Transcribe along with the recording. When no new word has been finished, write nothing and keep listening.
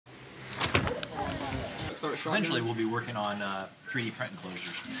eventually we'll be working on 3D print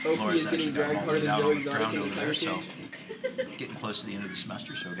enclosures. Laura's actually got them all laid out on the ground over there, so getting close to the end of the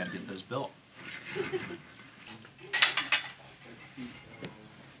semester, so we got to get those built.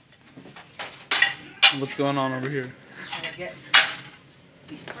 What's going on over here? Trying to get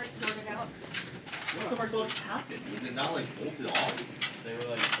these parts sorted out. What the fuck happened? Was it not like bolted off? They were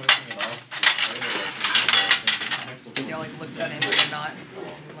like pushing it off. They all like look done in, but they're not.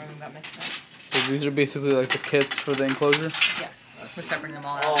 One of them got mixed up. So these are basically like the kits for the enclosure? Yeah. We're separating them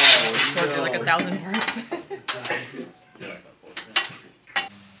all out. Sort through like 1,000 parts.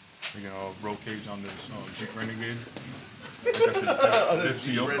 We got a roll cage on this Jeep Renegade. I got this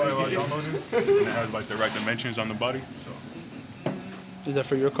STO file I downloaded, and it has like the right dimensions on the body. So. Is that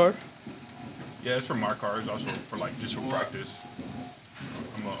for your car? Yeah, it's for my car. It's also for like just for practice.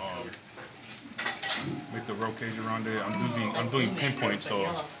 I'm gonna make the roll cage around it. I'm doing pinpoint, so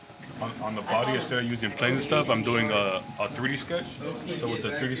on the body instead of using planes and stuff, I'm doing a 3D sketch. So with the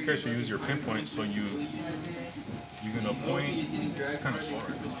 3D sketch, you use your pinpoint, so you're gonna point. It's kind of slow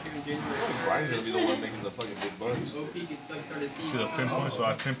right now. Brian's gonna be the one making the fucking big buns. See the pinpoint, so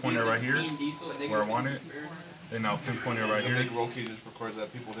I pinpoint it right here where I want it. Then I'll pinpoint it right here. Make roll cages for cars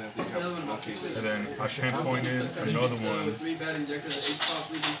that people didn't think have roll cages. And then I pinpointed another one Where'd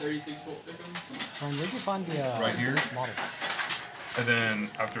you find the right here. model? And then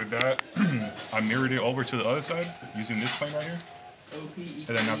after that, I mirrored it over to the other side using this plane right here.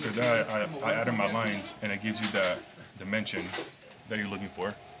 And then after that, I added my lines, and it gives you that dimension that you're looking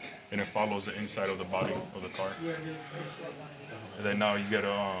for. And it follows the inside of the body of the car. And then now you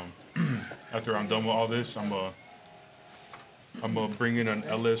gotta, after I'm done with all this, I'm gonna bring in an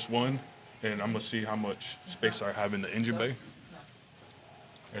LS1, and I'm gonna see how much space I have in the engine bay.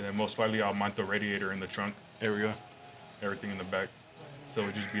 And then most likely I'll mount the radiator in the trunk area, everything in the back. So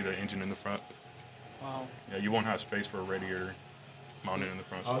it'll just be the engine in the front. Wow. Yeah, you won't have space for a radiator mounted in the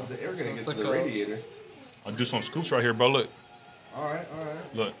front. So. How's the air gonna get to the radiator? I'll do some scoops right here, bro. Look. Alright.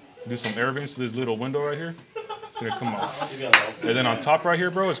 Look. Do some air vents to this little window right here. It's gonna come off. And then on top right here,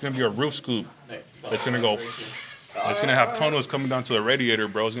 bro, it's gonna be a roof scoop. It's gonna go. It's gonna have tunnels coming down to the radiator,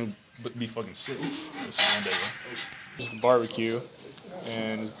 bro. It's gonna be fucking sick. Just the barbecue,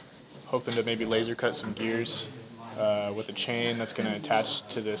 and hoping to maybe laser cut some gears with a chain that's gonna attach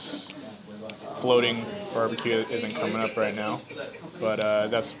to this floating barbecue that isn't coming up right now. But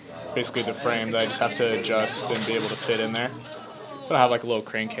that's basically the frame that I just have to adjust and be able to fit in there. But I have like a little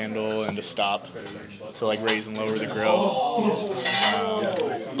crank handle and a stop to like raise and lower the grill.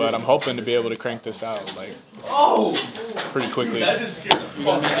 But I'm hoping to be able to crank this out like pretty quickly. You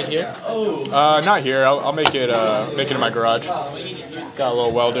gonna make it here? Not here. I'll make it in my garage. Got a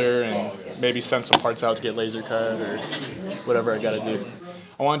little welder and maybe send some parts out to get laser cut or whatever I gotta do.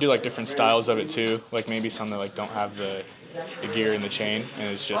 I want to do like different styles of it too, like maybe some that like don't have the gear and the chain, and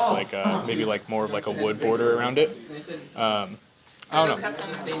it's just like maybe like more of like a wood border around it. I don't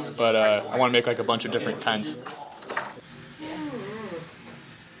know, but I want to make like a bunch of different kinds.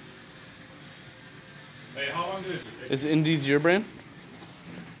 Is Indies your brand?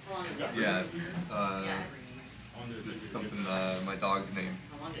 Yeah, this is something my dog's name.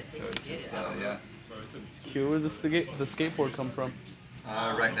 So it's just yeah. It's cute. Where does the skateboard come from?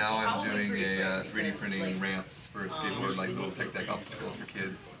 Right now I'm doing a 3D printing ramps for a skateboard, like little tech deck obstacles for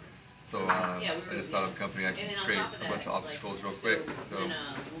kids. So I just thought of a company I could create a bunch of obstacles real quick. So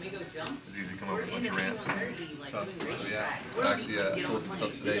it's easy to come up with a bunch of ramps and stuff. So yeah, actually I sold some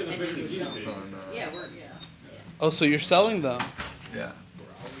stuff today. It's on, Oh, so you're selling them? yeah.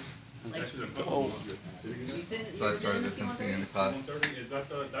 Oh. So I started this since being in the class.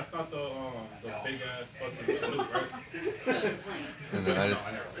 That's not the big ass fucking salute, right? And then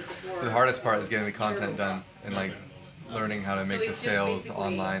the hardest part is getting the content done and like learning how to make the sales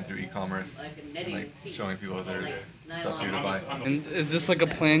online through e-commerce and like showing people that there's stuff here to buy. And is this like a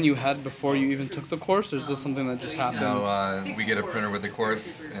plan you had before you even took the course, or is this something that just happened? No, we get a printer with the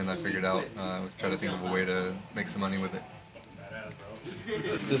course, and I figured out, try to think of a way to make some money with it.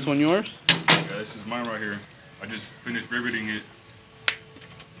 This one yours? Yeah, this is mine right here. I just finished riveting it.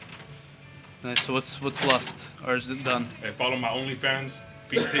 Nice. So what's left, or is it done? Hey, follow my OnlyFans,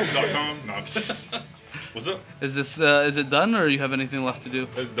 feetpics.com. No, what's up? Is this is it done, or you have anything left to do?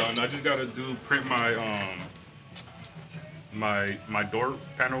 It's done. I just gotta print my my door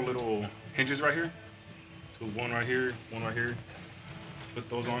panel little hinges right here. So one right here, one right here. Put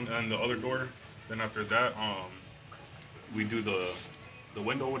those on, and the other door. Then after that, we do the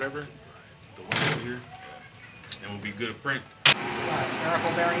window, whatever. The window here, and we'll be good at print. It's a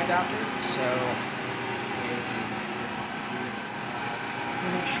spherical bearing adapter, so it's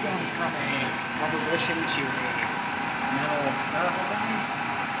finished going from a rubber bushing to a metal spherical thing,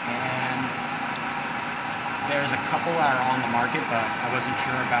 and there's a couple that are on the market, but I wasn't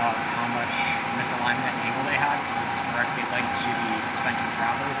sure about how much misalignment angle they had because it's directly linked to the suspension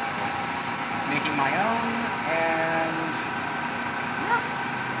travelers. So making my own and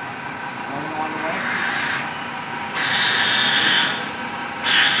learning along the way.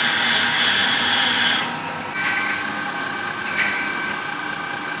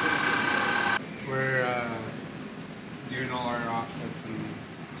 We're doing all our offsets and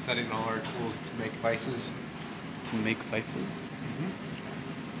setting all our tools to make vices. To make vices?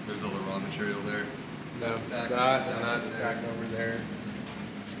 So there's all the raw material there. No, that and that stack over there.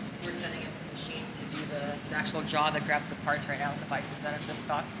 So we're setting up the machine to do the actual jaw that grabs the parts right now in the vices that are just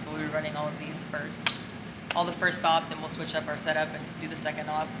stock. So we'll be running all of these first. All the first op, then we'll switch up our setup and do the second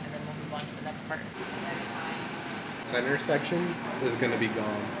op, and then we'll move on to the next part. Center section is going to be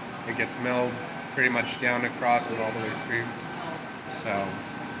gone. It gets milled pretty much down across and all the way through. So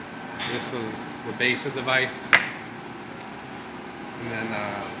this is the base of the vise. And then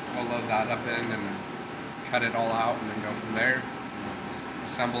we'll load that up in and cut it all out and then go from there.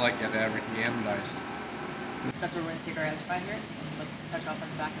 Assemble it, get everything anodized. So that's where we're going to take our edge finder and like touch off on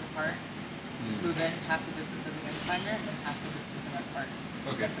the back of the part. Move in half the distance of the edge finder and then half the distance of our part.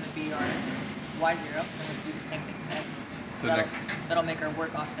 Okay. That's going to be our Y0, and then we'll do the same thing with X. So that'll make our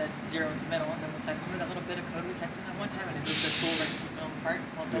work offset 0 in the middle, and then we'll type over that little bit of code we typed in that one time, and it moves the tool right into the middle of the part.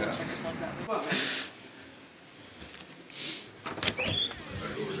 We'll double check ourselves that way.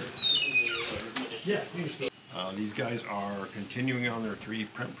 These guys are continuing on their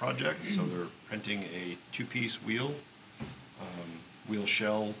 3D print project, so they're printing a 2-piece wheel, wheel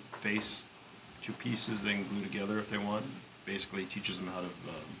shell, face, 2 pieces they can glue together if they want. Basically teaches them how to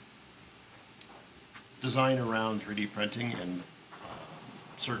design around 3D printing and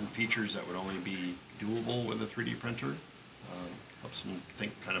certain features that would only be doable with a 3D printer. Helps them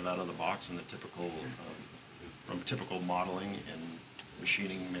think kind of out of the box in the typical, from typical modeling and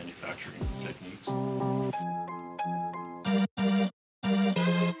machining manufacturing techniques.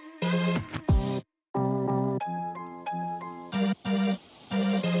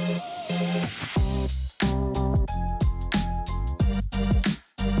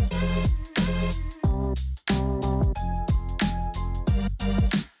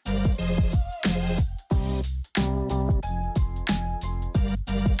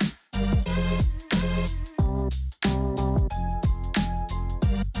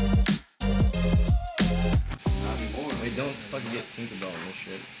 Don't fucking get Tinkerbell in this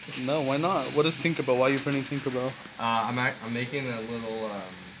shit. No, why not? What is Tinkerbell? Why are you printing Tinkerbell? I'm making a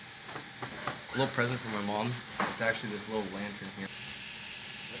little present for my mom. It's actually this little lantern here.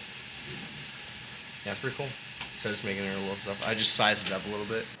 Yeah, it's pretty cool. So just making her a little stuff. I just sized it up a little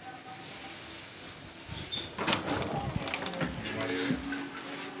bit.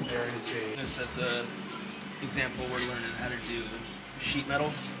 This as an example, we're learning how to do sheet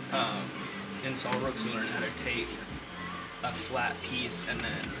metal. In SolidWorks, we learn how to take a flat piece and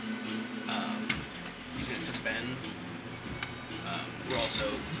then using it to bend. We're also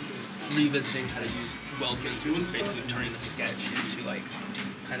revisiting how to use weldments, which is basically turning a sketch into like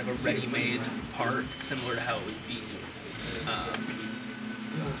kind of a ready-made part, similar to how it would be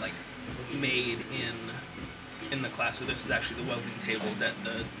like made in the class. So this is actually the welding table that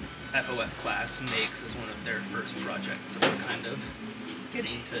the FOF class makes as one of their first projects. So we're kind of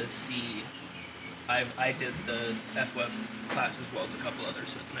getting to see. I did the FOF class as well as a couple others,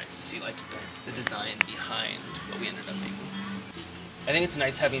 so it's nice to see like the design behind what we ended up making. I think it's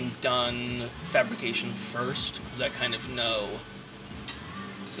nice having done fabrication first, because I kind of know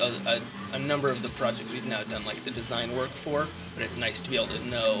a number of the projects we've now done like the design work for, but it's nice to be able to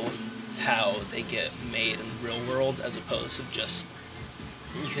know how they get made in the real world, as opposed to just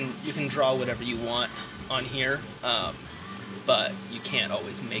you can draw whatever you want on here. But you can't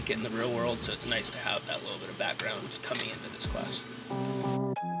always make it in the real world, so it's nice to have that little bit of background coming into this class.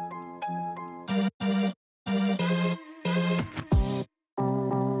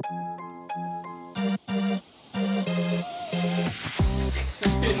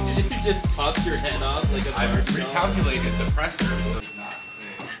 You just popped your head off like a I recalculated the pressure.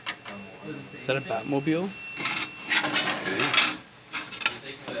 Is that a Batmobile?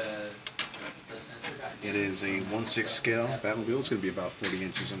 It is a 1/6 scale Batmobile. It's going to be about 40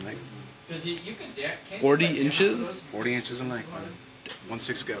 inches in length. 40 inches? 40 inches in length, man.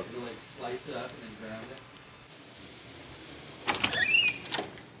 1/6 scale.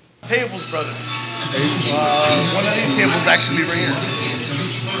 Tables, brother. One of these tables actually right here.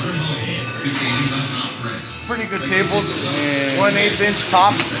 pretty good tables. 1/8 inch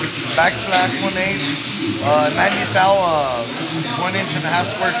top, backsplash 1/8. 90 thou, 1.5 inch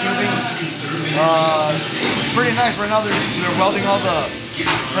square tubing. Pretty nice. Right now they're welding all the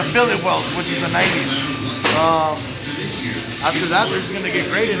fillet welds, which is the 90s. After that, they're just gonna get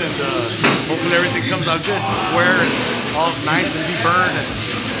graded, and hopefully everything comes out good, square and all nice and deburred and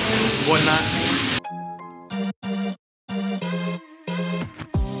whatnot.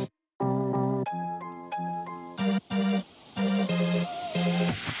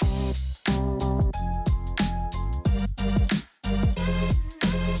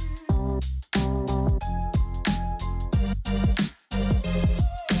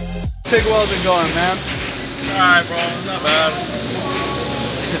 TIG welding going, man? Alright, bro, not bad.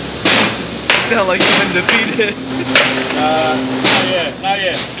 Sound like you've been defeated. Not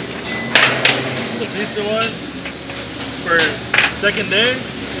yet. A decent one for second day.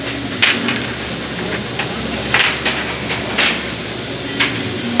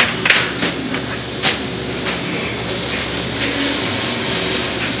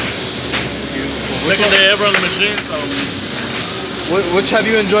 Second day ever on the machine, so. Which have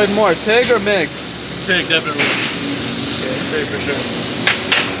you enjoyed more, TIG or MIG? TIG, definitely. Yeah, TIG for sure.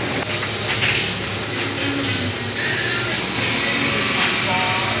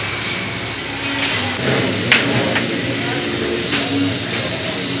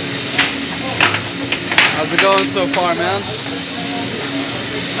 How's it going so far, man?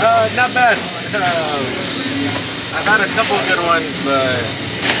 Not bad. I've had a couple of good ones, but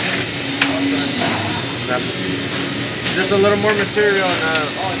just a little more material, and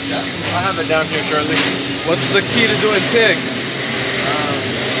I'll have it down here shortly. What's the key to doing TIG?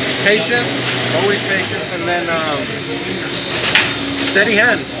 Patience, always patience, and then steady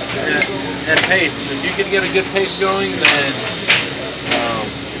hand and pace. If you can get a good pace going, then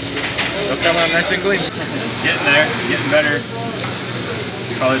it'll come out nice and clean. Getting there, getting better.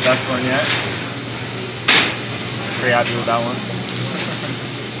 Probably the best one yet. Pretty happy with that one.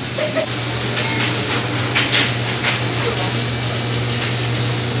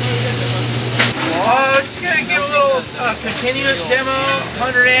 Just gonna give a little continuous demo,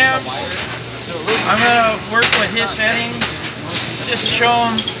 100 amps. I'm gonna work with his settings, just to show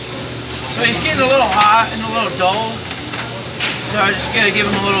him. So he's getting a little hot and a little dull. So I just gotta give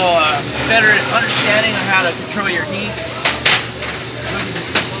him a little better understanding of how to control your heat.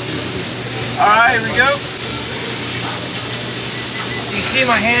 Alright, here we go. You see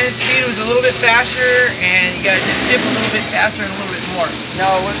my hand speed was a little bit faster, and you gotta just dip a little bit faster and a little bit more. Now,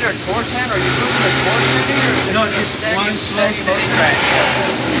 was there a torch hand? Are you moving the torch hand here? No, just one slow torch. Right.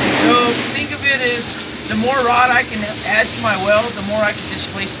 So think of it as the more rod I can add to my weld, the more I can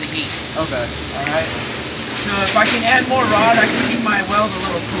displace the heat. Okay. Alright. So if I can add more rod, I can keep my weld a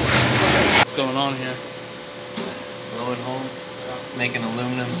little cooler. What's going on here? Blowing holes, making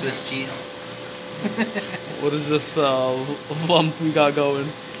aluminum Swiss cheese. What is this lump we got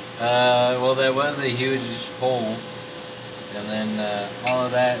going? Well, there was a huge hole, and then all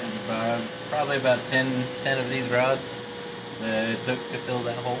of that is probably about 10 of these rods that it took to fill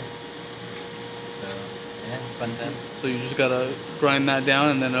that hole. So, yeah, fun times. So you just gotta grind that down,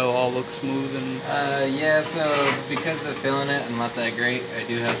 and then it'll all look smooth and. Yeah. So because of filling it and not that great, I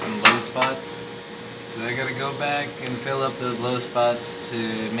do have some low spots. So I gotta go back and fill up those low spots to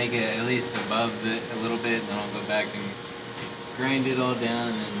make it at least above it a little bit, then I'll go back and grind it all down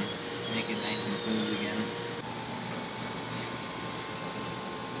and make it nice and smooth again.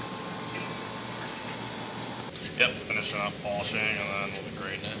 Yep, finishing up polishing and then we'll be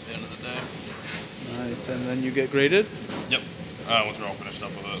grading it at the end of the day. Nice, and then you get graded? Yep, once we're all finished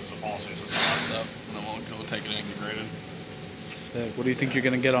up with it, so polishing is just the last step, and then we'll go take it in and get graded. What do you think you're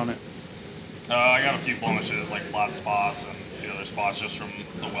gonna get on it? I got a few blemishes, like flat spots, and the other spots just from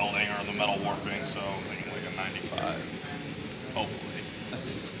the welding or the metal warping, so I'm thinking like a 95, hopefully.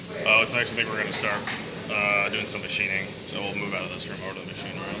 So I actually think we're going to start doing some machining, so we'll move out of this room over to the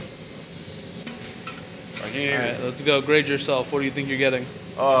machine room. Right here. Alright, let's go. Grade yourself. What do you think you're getting?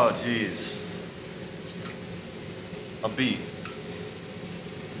 Oh, jeez. A B.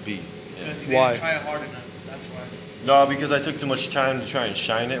 B. Yeah. Why? Try it hard enough, that's why. No, because I took too much time to try and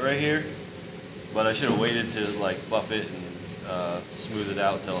shine it right here. But I should have waited to like buff it and smooth it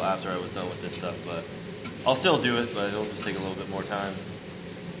out till after I was done with this stuff. But I'll still do it, but it'll just take a little bit more time.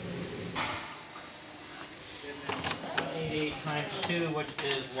 8 times 2, which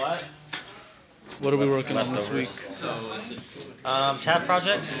is what? What are we working on this week? Tab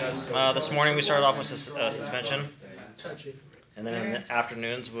project. This morning we started off with suspension. And then in the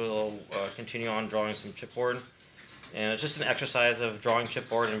afternoons we'll continue on drawing some chipboard. And it's just an exercise of drawing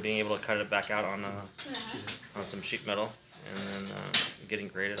chipboard and being able to cut it back out on on some sheet metal and then getting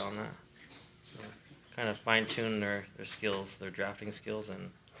graded on that. So kind of fine-tune their skills, their drafting skills,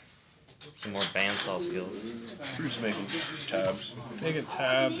 and some more bandsaw skills. Drew's making tabs. Making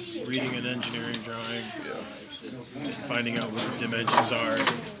tabs, reading an engineering drawing, finding out what the dimensions are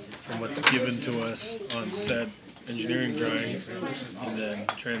from what's given to us on said engineering drawing, and then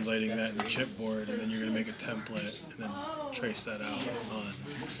translating that in the chipboard, and then you're going to make a template and then trace that out on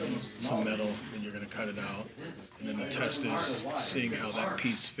some metal, and you're going to cut it out, and then the test is seeing how that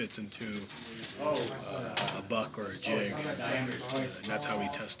piece fits into a buck or a jig, and that's how we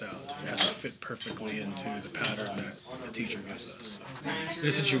test out. If it has to fit perfectly into the pattern that the teacher gives us. So, in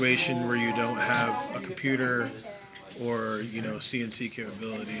a situation where you don't have a computer or CNC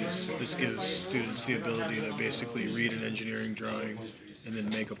capabilities, this gives students the ability to basically read an engineering drawing and then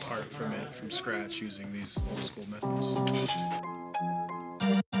make a part from it from scratch using these old school methods.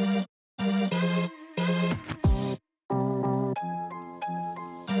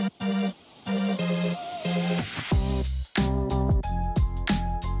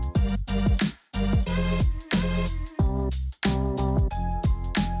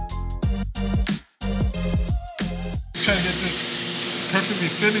 Trying to get this perfectly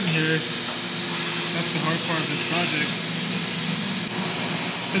fitting here. That's the hard part of this project.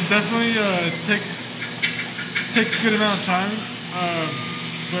 It definitely takes a good amount of time,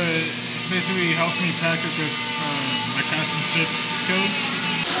 but basically helps me practice with my craftsmanship skills.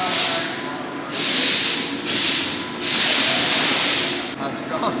 How's it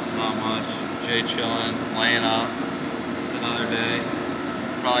going? Not much. Jay chilling, laying up. It's another day.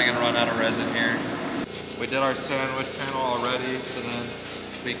 Probably gonna run out of resin here. We did our sandwich panel already, so then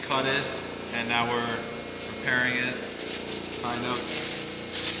we cut it, and now we're preparing it, kind of.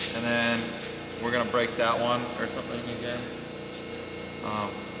 And then we're gonna break that one or something again.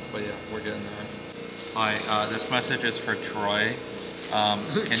 But yeah, we're getting there. Hi, this message is for Troy.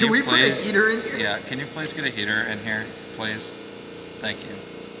 Can we put a heater in here? Yeah, can you please get a heater in here, please? Thank you.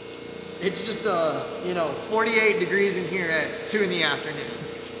 It's just 48 degrees in here at 2 in the afternoon.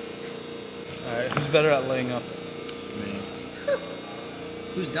 Alright, who's better at laying up? Me.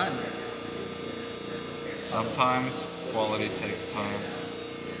 Who's done? Sometimes quality takes time.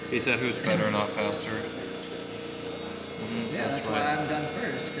 He said who's better, not faster. Yeah, that's why I'm done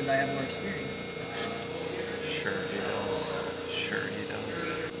first, because I have more experience. Sure he does. Sure he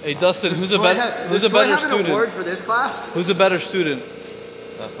does. Hey Dustin, who's a better student? An award for this class? Who's a better student?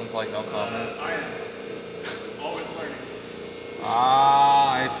 Dustin's like no comment. Always learning.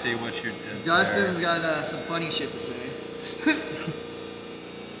 Ah, I see what you did. Dustin's got some funny shit to say.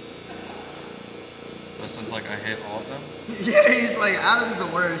 Dustin's like, I hate all of them? Yeah, he's like, Adam's the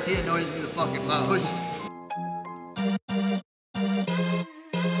worst. He annoys me the fucking most.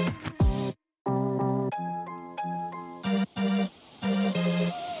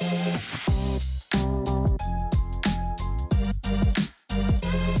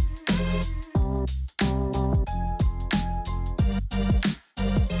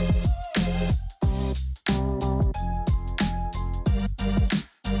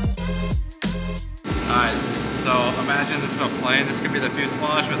 Alright, so imagine this is a plane. This could be the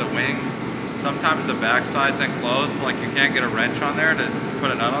fuselage or the wing. Sometimes the back side's enclosed, like you can't get a wrench on there to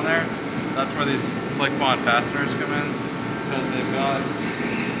put a nut on there. That's where these clip-on fasteners come in, because they've got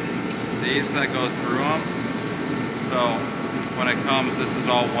these that go through them. So when it comes, this is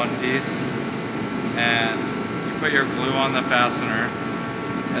all one piece, and you put your glue on the fastener,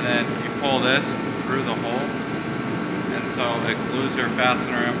 and then you pull this through the hole, and so it glues your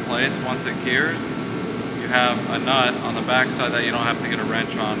fastener in place. Once it cures, you have a nut on the back side that you don't have to get a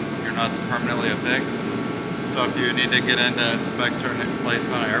wrench on. Your nut's permanently affixed. So if you need to get into inspect certain places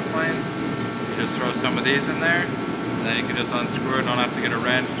on an airplane, you just throw some of these in there, and then you can just unscrew it. Don't have to get a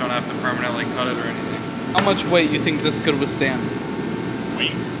wrench, don't have to permanently cut it or anything. How much weight you think this could withstand?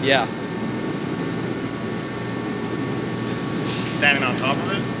 Weight? Yeah. Standing on top of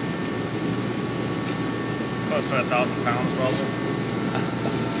it? Close to 1,000 pounds probably.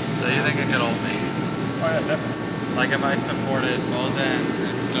 So you think it could hold me? Oh yeah, definitely. Like if I supported both ends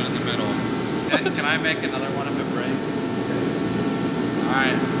and stood in the middle. Can I make another one if it breaks?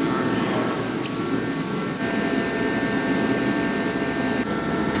 Alright.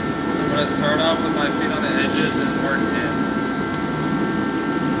 I'm going to start off with my feet on the edges and work in.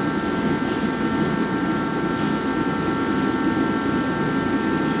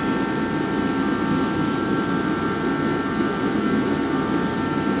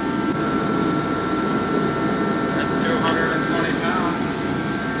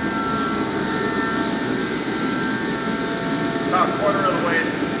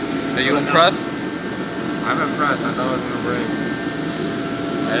 Are you impressed?